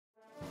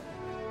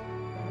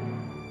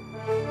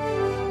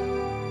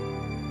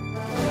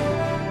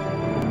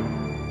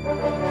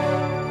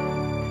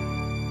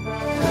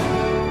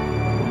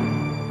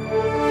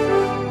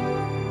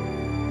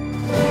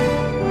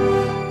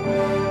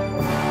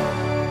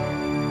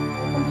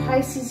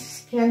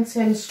Pisces,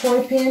 Cancer, and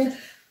Scorpion.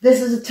 This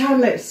is a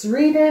timeless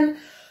reading.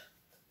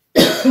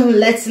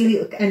 Let's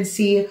look and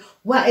see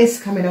what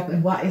is coming up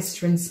and what is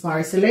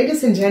transpiring. So,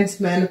 ladies and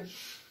gentlemen,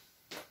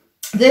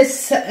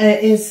 this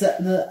is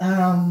the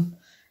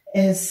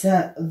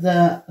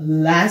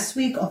last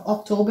week of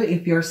October.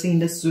 If you're seeing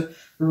this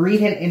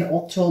reading in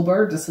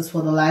October, this is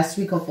for the last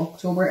week of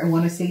October. I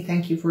want to say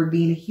thank you for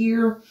being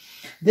here.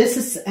 This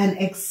is an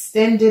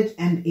extended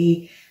and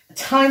a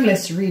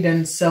timeless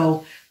reading,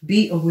 so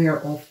be aware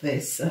of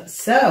this.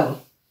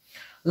 So,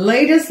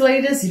 ladies,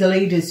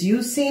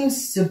 you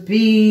seems to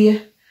be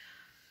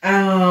the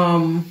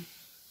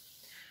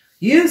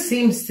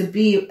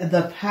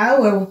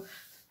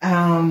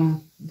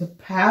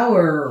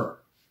power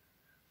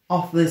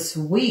of this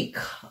week.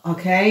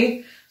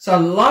 Okay, so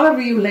a lot of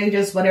you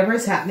ladies, whatever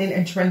is happening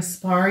and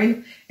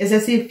transpiring is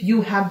as if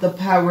you have the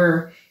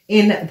power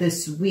in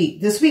this week.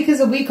 This week is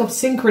a week of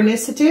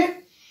synchronicity.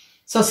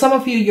 So some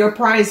of you, your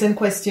prayers and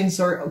questions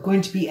are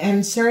going to be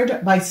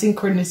answered by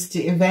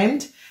synchronicity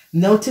event.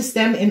 Notice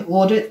them in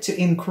order to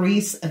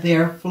increase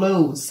their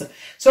flows.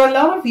 So a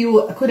lot of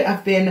you could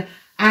have been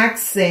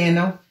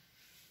asking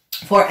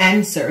for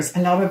answers.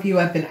 A lot of you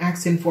have been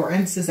asking for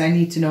answers. I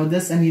need to know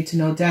this, I need to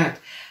know that.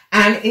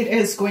 And it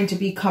is going to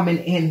be coming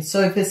in.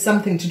 So if it's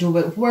something to do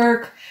with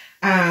work,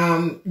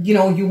 you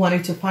know, you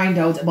wanted to find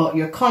out about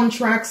your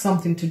contract,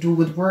 something to do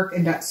with work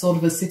and that sort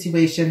of a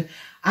situation,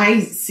 I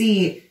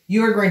see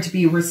you're going to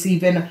be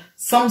receiving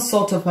some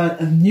sort of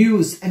a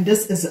news, and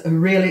this is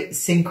really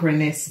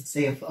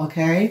synchronicity,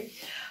 okay?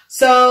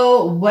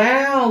 So,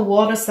 well,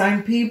 water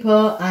sign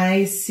people,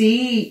 I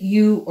see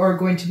you are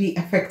going to be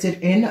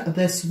affected in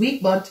this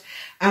week, but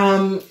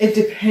it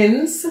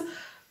depends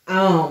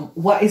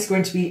what is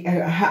going to be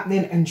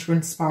happening and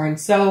transpiring.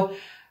 So,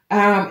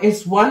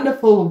 it's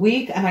wonderful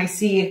week, and I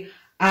see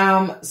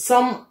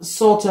some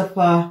sort of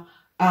a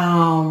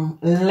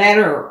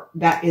letter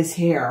that is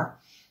here.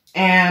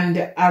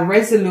 And a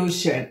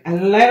resolution. A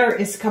letter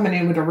is coming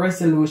in with a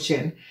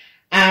resolution.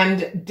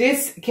 And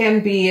this can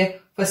be,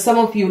 for some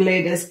of you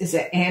ladies, is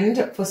an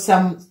end for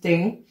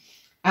something.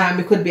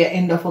 It could be an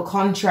end of a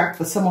contract.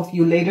 For some of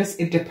you ladies,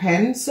 it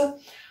depends.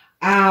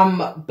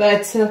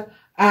 But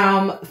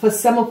for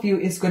some of you,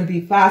 it's going to be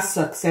fast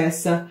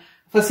success.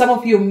 For some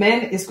of you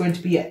men, it's going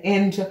to be an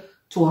end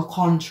to a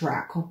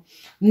contract.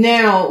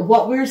 Now,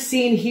 what we're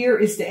seeing here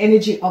is the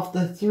energy of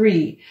the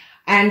 3.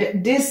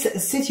 And this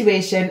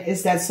situation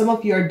is that some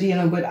of you are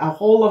dealing with a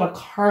whole lot of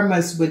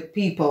karmas with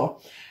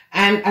people.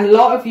 And a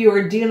lot of you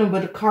are dealing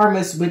with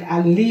karmas with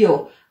a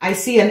Leo. I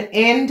see an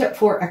end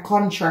for a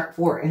contract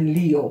for a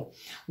Leo.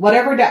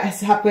 Whatever that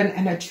has happened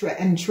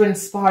and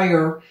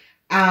transpire,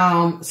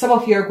 some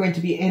of you are going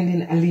to be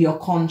ending a Leo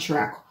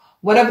contract.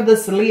 Whatever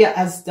this Leo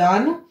has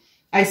done,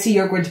 I see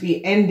you're going to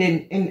be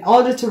ending, in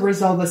order to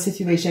resolve the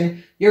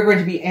situation, you're going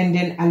to be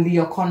ending a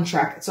Leo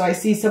contract. So I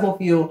see some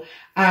of you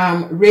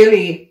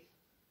really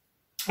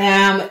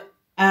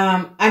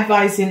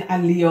advising a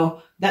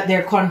Leo that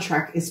their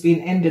contract is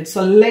being ended.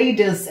 So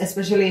ladies,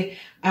 especially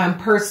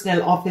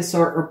personnel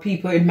officer or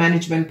people in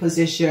management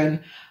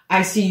position,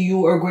 I see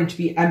you are going to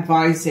be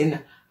advising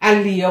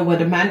a Leo,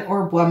 whether man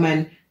or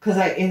woman, because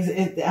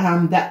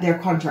that their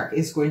contract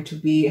is going to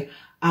be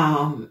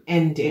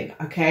ending.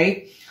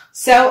 Okay,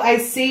 so I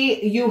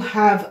see you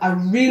have a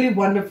really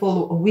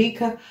wonderful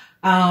week.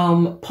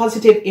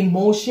 Positive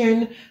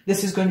emotion.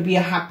 This is going to be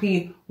a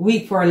happy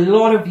week for a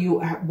lot of you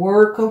at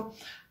work.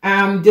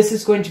 This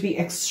is going to be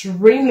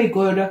extremely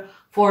good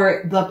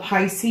for the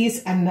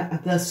Pisces and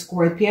the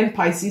Scorpion.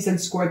 Pisces and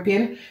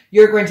Scorpion,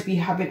 you're going to be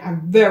having a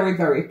very,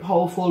 very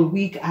powerful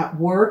week at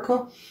work.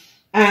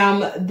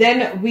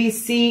 Then we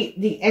see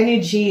the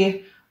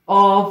energy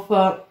of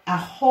a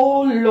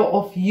whole lot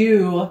of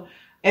you,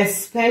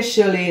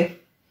 especially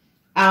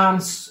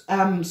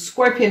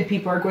Scorpion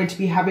people are going to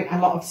be having a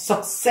lot of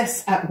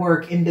success at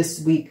work in this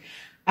week,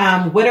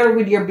 whether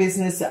with your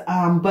business,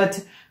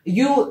 but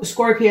you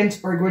Scorpions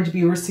are going to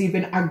be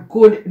receiving a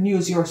good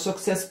news. You're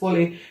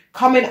successfully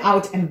coming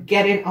out and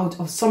getting out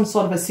of some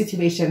sort of a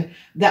situation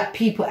that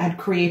people had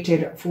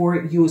created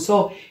for you.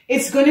 So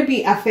it's going to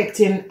be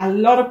affecting a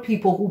lot of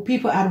people who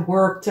people had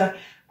worked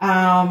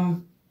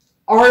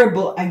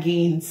horrible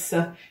against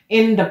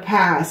in the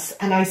past,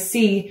 and I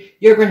see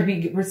you're going to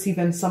be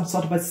receiving some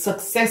sort of a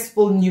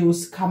successful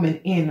news coming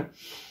in.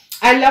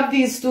 I love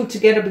these two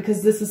together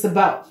because this is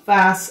about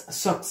fast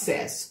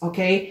success.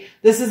 Okay,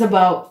 this is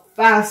about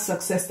fast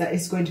success that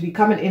is going to be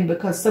coming in,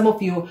 because some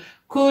of you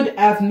could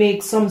have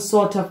made some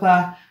sort of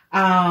a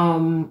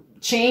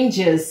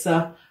changes,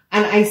 and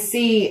I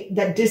see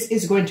that this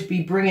is going to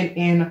be bringing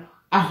in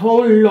a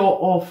whole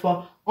lot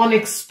of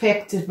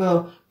unexpected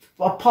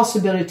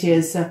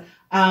possibilities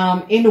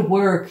in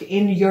work,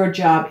 in your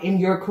job, in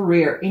your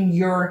career, in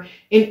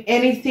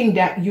anything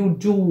that you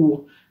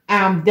do,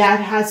 that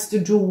has to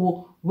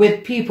do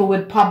with people,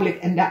 with public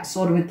and that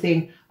sort of a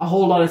thing. A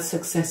whole lot of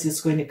success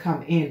is going to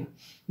come in.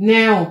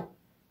 Now,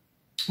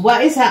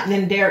 what is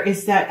happening there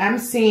is that I'm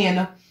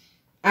seeing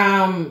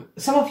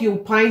some of you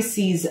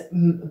Pisces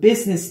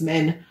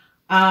businessmen,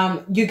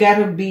 you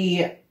gotta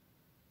be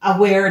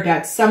aware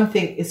that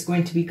something is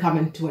going to be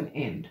coming to an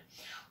end.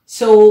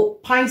 So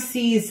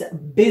Pisces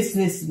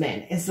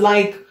businessmen, it's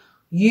like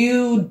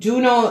you're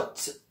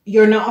not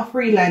a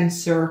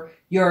freelancer,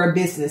 you're a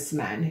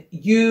businessman.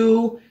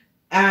 You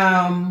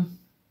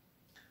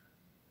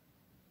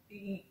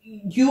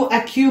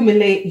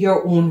accumulate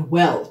your own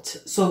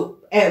wealth. So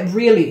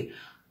really,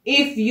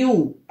 if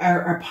you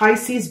are a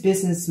Pisces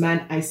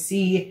businessman, I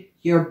see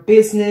your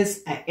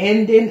business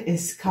ending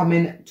is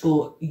coming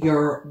to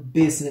your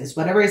business.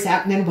 Whatever is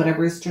happening,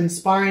 whatever is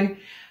transpiring,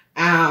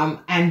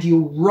 and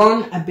you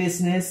run a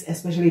business,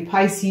 especially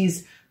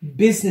Pisces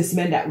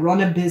businessmen that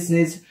run a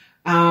business,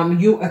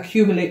 you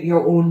accumulate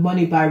your own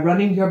money by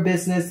running your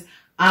business.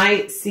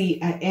 I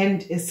see an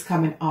end is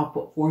coming up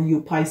for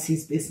you,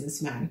 Pisces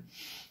businessman.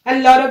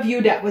 A lot of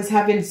you that was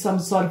having some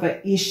sort of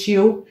an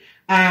issue,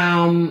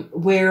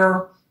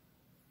 where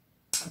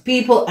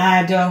people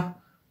had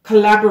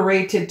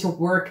collaborated to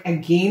work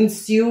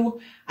against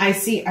you. I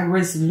see a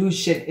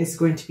resolution is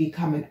going to be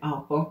coming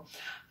up.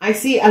 I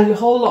see a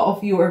whole lot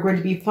of you are going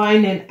to be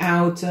finding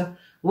out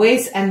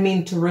ways and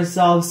means to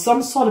resolve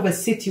some sort of a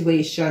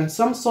situation,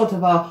 some sort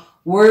of a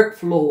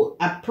workflow,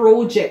 a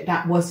project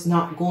that was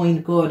not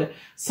going good,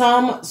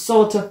 some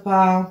sort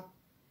of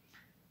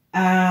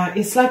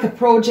it's like a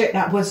project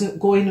that wasn't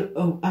going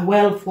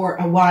well for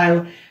a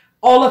while.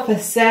 All of a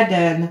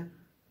sudden,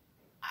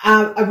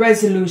 a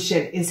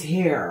resolution is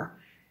here.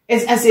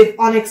 It's as if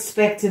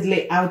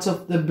unexpectedly out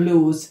of the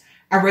blues,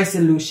 a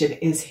resolution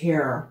is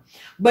here.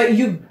 But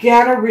you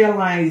gotta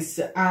realize,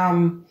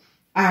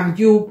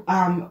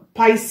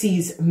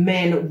 Pisces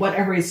men,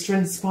 whatever is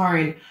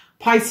transpiring,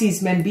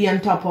 Pisces men, be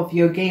on top of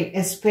your game,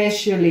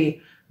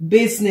 especially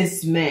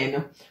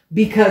businessmen,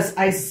 because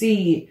I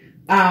see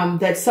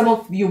that some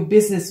of you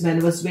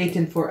businessmen was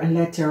waiting for a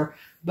letter,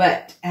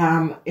 but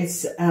they're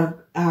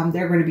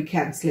going to be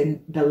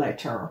canceling the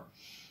letter.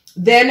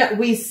 Then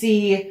we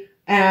see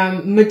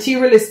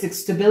materialistic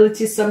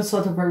stability, some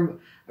sort of a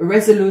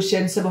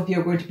resolution. Some of you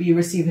are going to be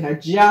receiving a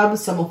job.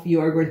 Some of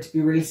you are going to be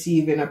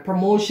receiving a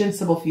promotion.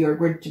 Some of you are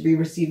going to be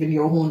receiving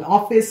your own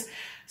office.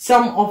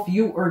 Some of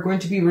you are going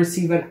to be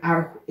receiving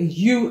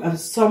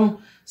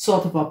some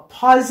sort of a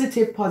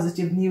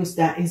positive news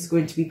that is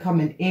going to be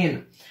coming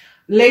in.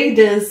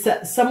 Ladies,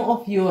 some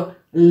of you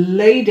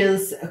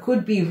ladies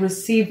could be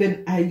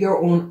receiving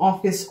your own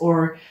office,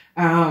 or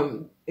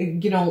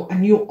you know, a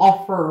new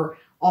offer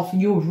of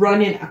you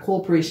running a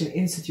corporation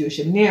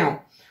institution.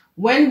 Now,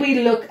 when we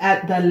look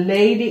at the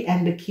lady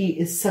and the key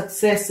is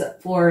success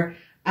for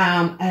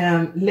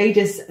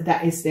ladies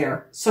that is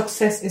there.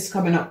 Success is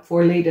coming up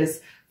for ladies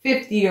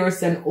 50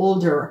 years and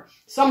older.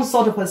 Some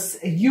sort of a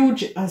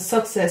huge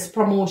success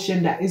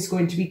promotion that is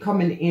going to be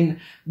coming in,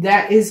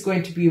 that is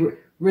going to be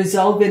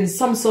resolving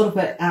some sort of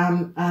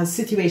a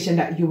situation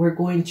that you were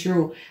going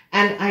through.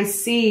 And I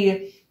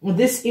see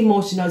this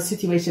emotional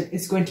situation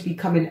is going to be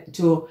coming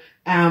to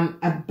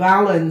a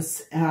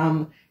balance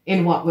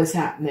in what was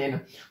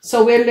happening.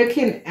 So we're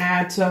looking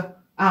at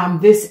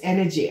this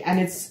energy, and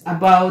it's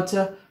about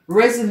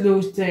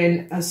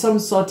resoluting some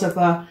sort of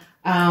a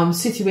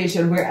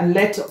situation where a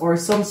letter or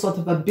some sort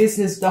of a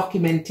business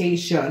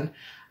documentation,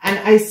 and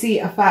I see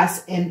a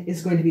fast end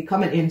is going to be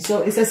coming in.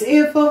 So it's as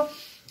if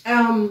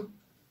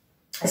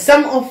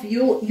some of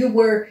you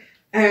were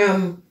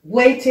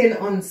waiting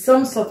on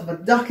some sort of a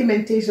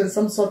documentation,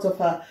 some sort of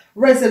a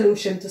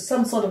resolution to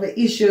some sort of an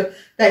issue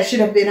that should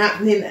have been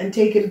happening and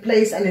taking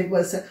place, and it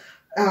was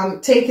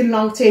taking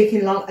long,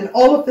 and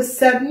all of a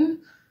sudden,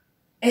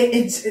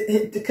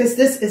 because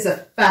this is a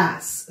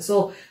fast,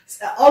 so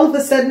all of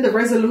a sudden the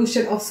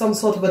resolution of some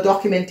sort of a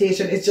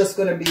documentation is just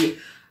going to be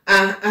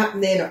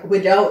happening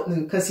without,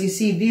 because you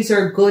see these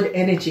are good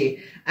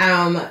energy.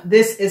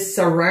 This is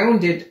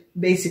surrounded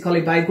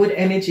basically by good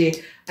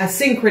energy. A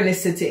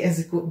synchronicity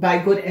is by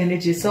good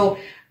energy. So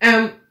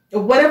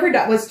whatever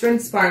that was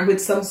transpiring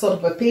with some sort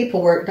of a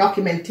paperwork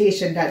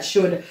documentation that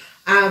should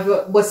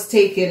have was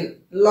taking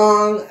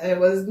long, it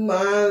was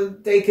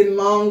taking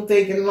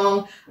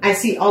long. I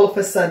see all of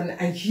a sudden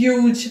a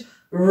huge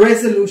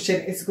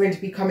resolution is going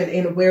to be coming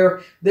in,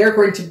 where they're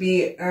going to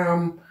be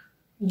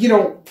you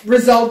know,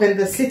 resolving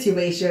the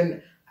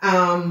situation,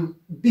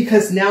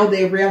 because now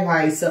they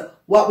realize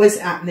what was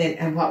happening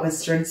and what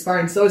was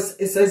transpiring. So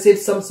it's as if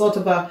some sort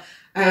of a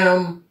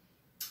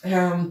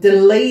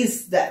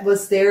delays that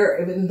was there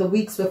in the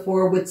weeks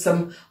before with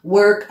some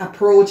work, a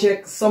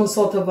project, some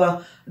sort of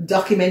a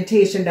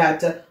documentation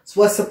that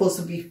was supposed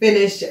to be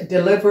finished,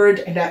 delivered,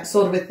 and that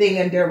sort of a thing.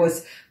 And there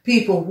was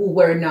people who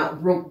were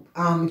not,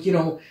 you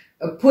know,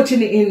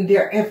 putting in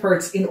their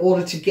efforts in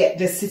order to get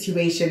this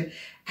situation.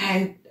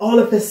 And all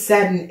of a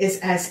sudden, it's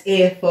as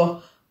if,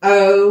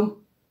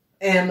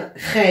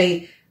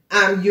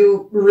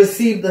 you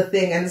receive the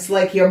thing, and it's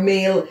like your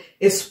mail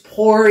is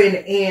pouring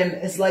in.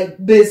 It's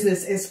like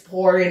business is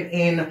pouring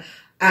in,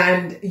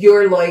 and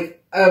you're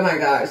like, oh my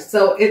gosh.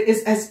 So it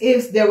is as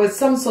if there was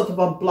some sort of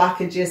a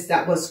blockages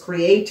that was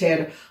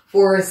created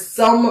for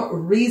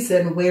some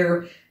reason,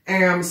 where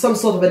some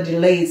sort of a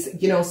delays,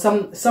 you know,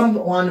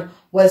 someone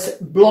was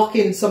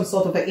blocking some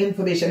sort of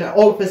information, and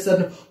all of a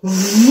sudden,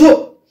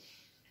 whoop,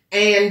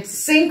 and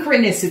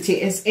synchronicity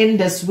is in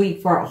this week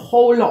for a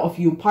whole lot of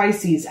you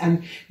Pisces.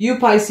 And you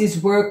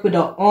Pisces work with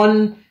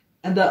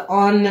the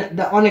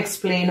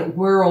unexplained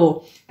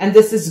world, and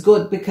this is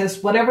good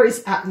because whatever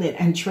is happening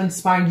and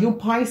transpiring, you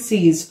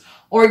Pisces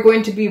are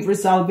going to be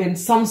resolving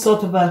some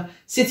sort of a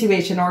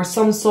situation or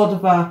some sort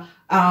of a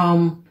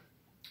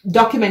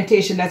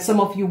documentation that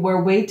some of you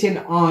were waiting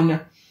on.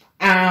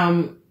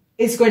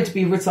 Is going to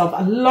be resolved.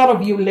 A lot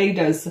of you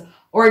ladies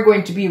are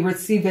going to be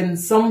receiving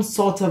some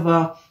sort of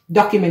a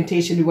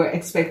documentation you were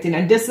expecting,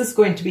 and this is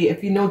going to be,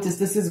 if you notice,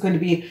 this is going to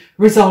be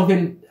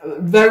resolving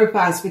very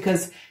fast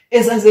because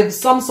it's as if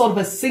some sort of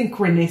a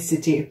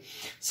synchronicity.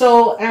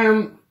 So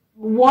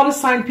water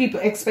sign people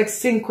expect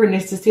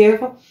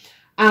synchronicity,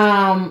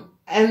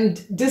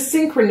 and this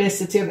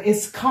synchronicity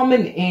is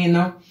coming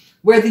in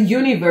where the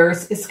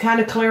universe is kind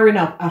of clearing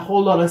up a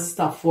whole lot of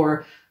stuff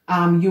for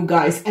you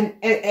guys, and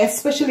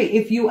especially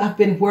if you have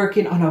been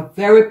working on a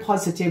very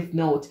positive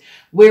note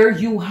where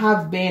you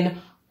have been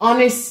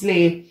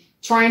honestly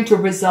trying to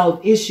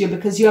resolve issue,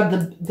 because you have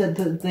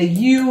the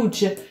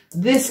huge,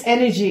 this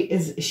energy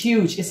is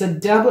huge. It's a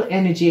double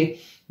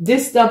energy.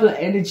 This double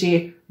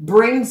energy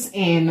brings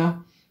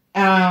in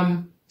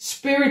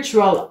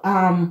spiritual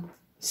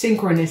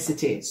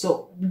synchronicity.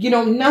 So, you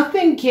know,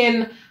 nothing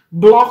can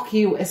block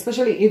you,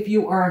 especially if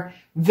you are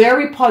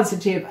very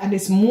positive and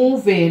it's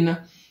moving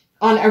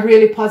on a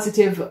really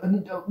positive,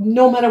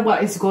 no matter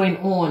what is going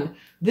on.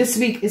 This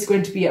week is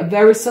going to be a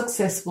very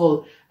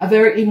successful, a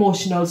very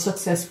emotional,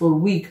 successful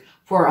week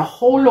for a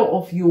whole lot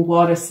of you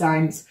water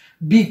signs,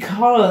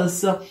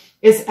 because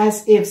it's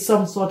as if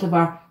some sort of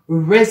a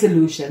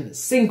resolution,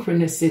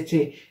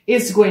 synchronicity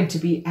is going to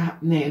be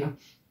happening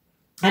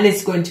and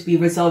it's going to be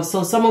resolved.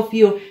 So some of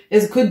you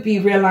could be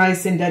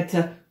realizing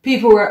that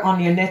people were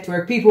on your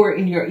network, people were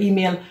in your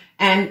email,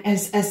 and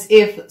as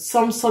if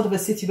some sort of a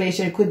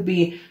situation could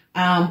be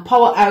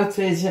power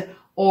outage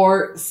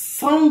or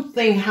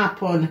something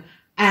happen,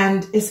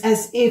 and it's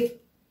as if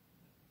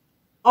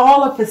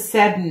all of a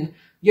sudden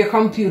your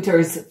computer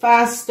is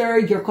faster,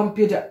 your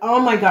computer,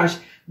 oh my gosh,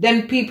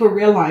 then people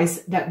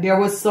realize that there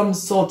was some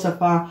sort of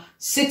a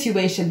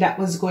situation that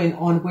was going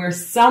on where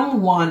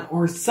someone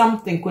or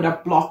something could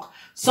have blocked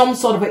some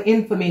sort of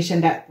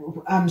information that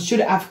should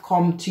have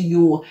come to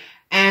you.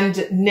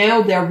 And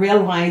now they're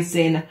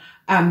realizing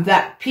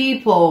that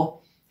people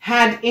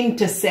had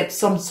intercept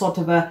some sort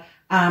of a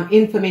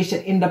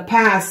information in the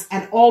past,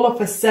 and all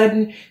of a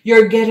sudden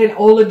you're getting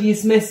all of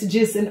these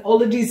messages and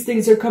all of these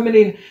things are coming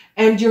in,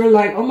 and you're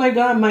like, oh my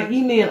God, my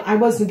email, I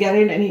wasn't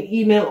getting any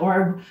email,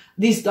 or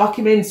these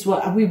documents,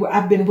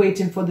 I've been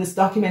waiting for this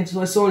document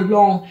for so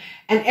long,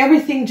 and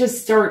everything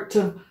just start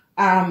to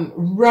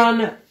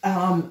run.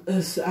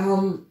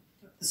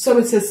 So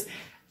it says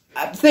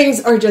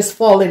things are just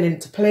falling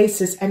into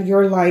places, and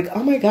you're like,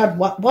 oh my God,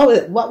 what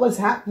was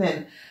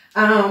happening?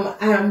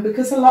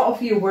 Because a lot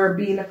of you were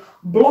being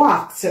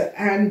blocked,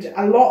 and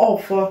a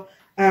lot of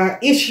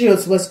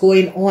issues was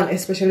going on,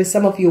 especially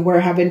some of you were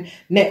having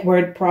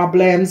network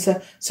problems.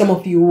 Some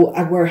of you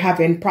were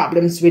having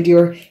problems with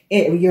your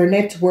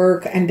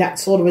network and that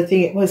sort of a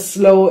thing. It was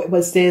slow. It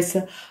was this.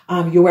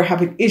 You were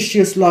having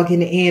issues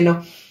logging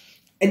in.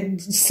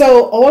 And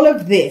so all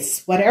of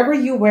this, whatever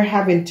you were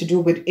having to do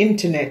with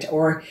internet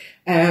or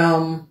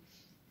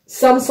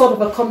some sort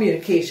of a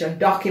communication,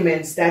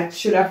 documents that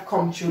should have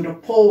come through the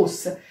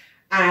post,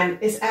 and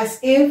it's as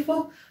if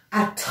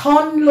a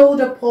ton load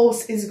of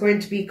posts is going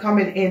to be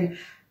coming in,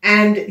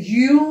 and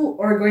you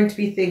are going to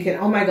be thinking,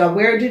 oh my God,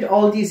 where did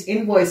all these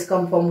invoices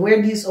come from?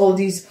 Where all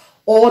these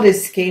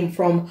orders came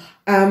from?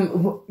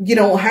 You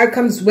know, how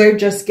comes we're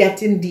just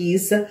getting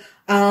these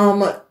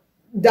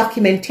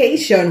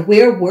documentation?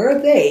 Where were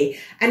they?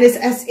 And it's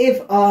as if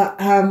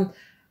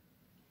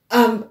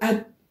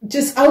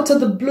just out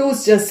of the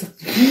blues, just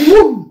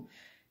whoom,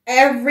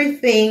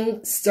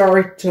 everything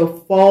start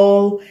to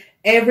fall.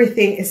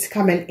 Everything is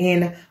coming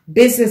in.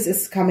 Business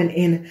is coming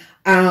in.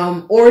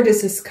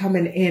 Orders is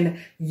coming in.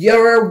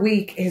 Your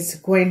week is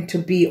going to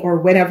be, or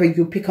whenever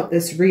you pick up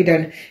this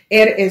reading,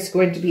 it is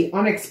going to be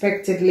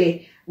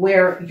unexpectedly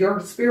where your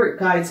spirit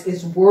guides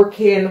is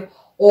working,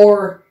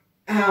 or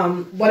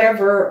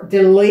whatever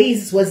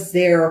delays was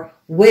there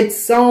with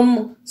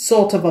some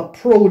sort of a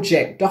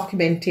project,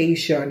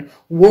 documentation,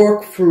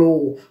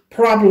 workflow,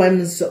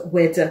 problems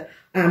with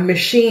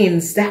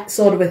machines, that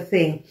sort of a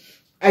thing.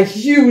 A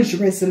huge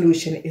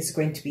resolution is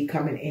going to be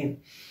coming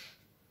in.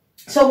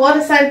 So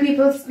water sign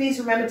people, please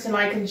remember to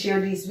like and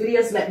share these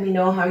videos. Let me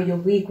know how your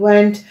week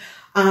went.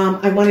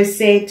 I want to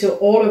say to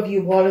all of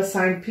you water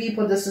sign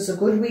people, this is a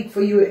good week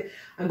for you.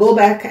 Go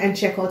back and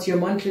check out your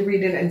monthly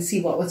reading and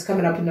see what was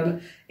coming up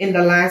in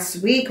the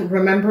last week.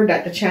 Remember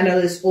that the channel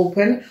is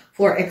open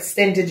for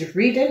extended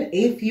reading.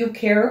 If you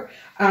care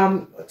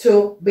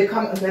to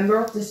become a member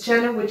of this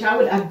channel, which I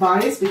would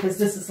advise, because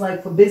this is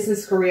like for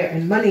business, career,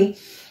 and money,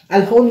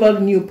 A whole lot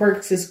of new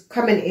perks is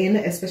coming in,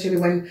 especially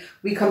when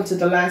we come to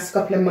the last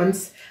couple of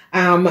months.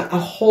 A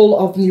whole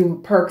of new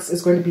perks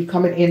is going to be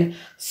coming in.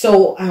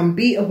 So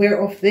be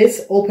aware of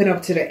this. Open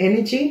up to the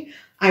energy.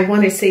 I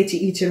want to say to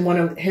each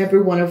and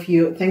every one of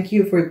you, thank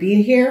you for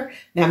being here.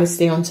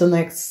 Namaste until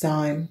next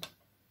time.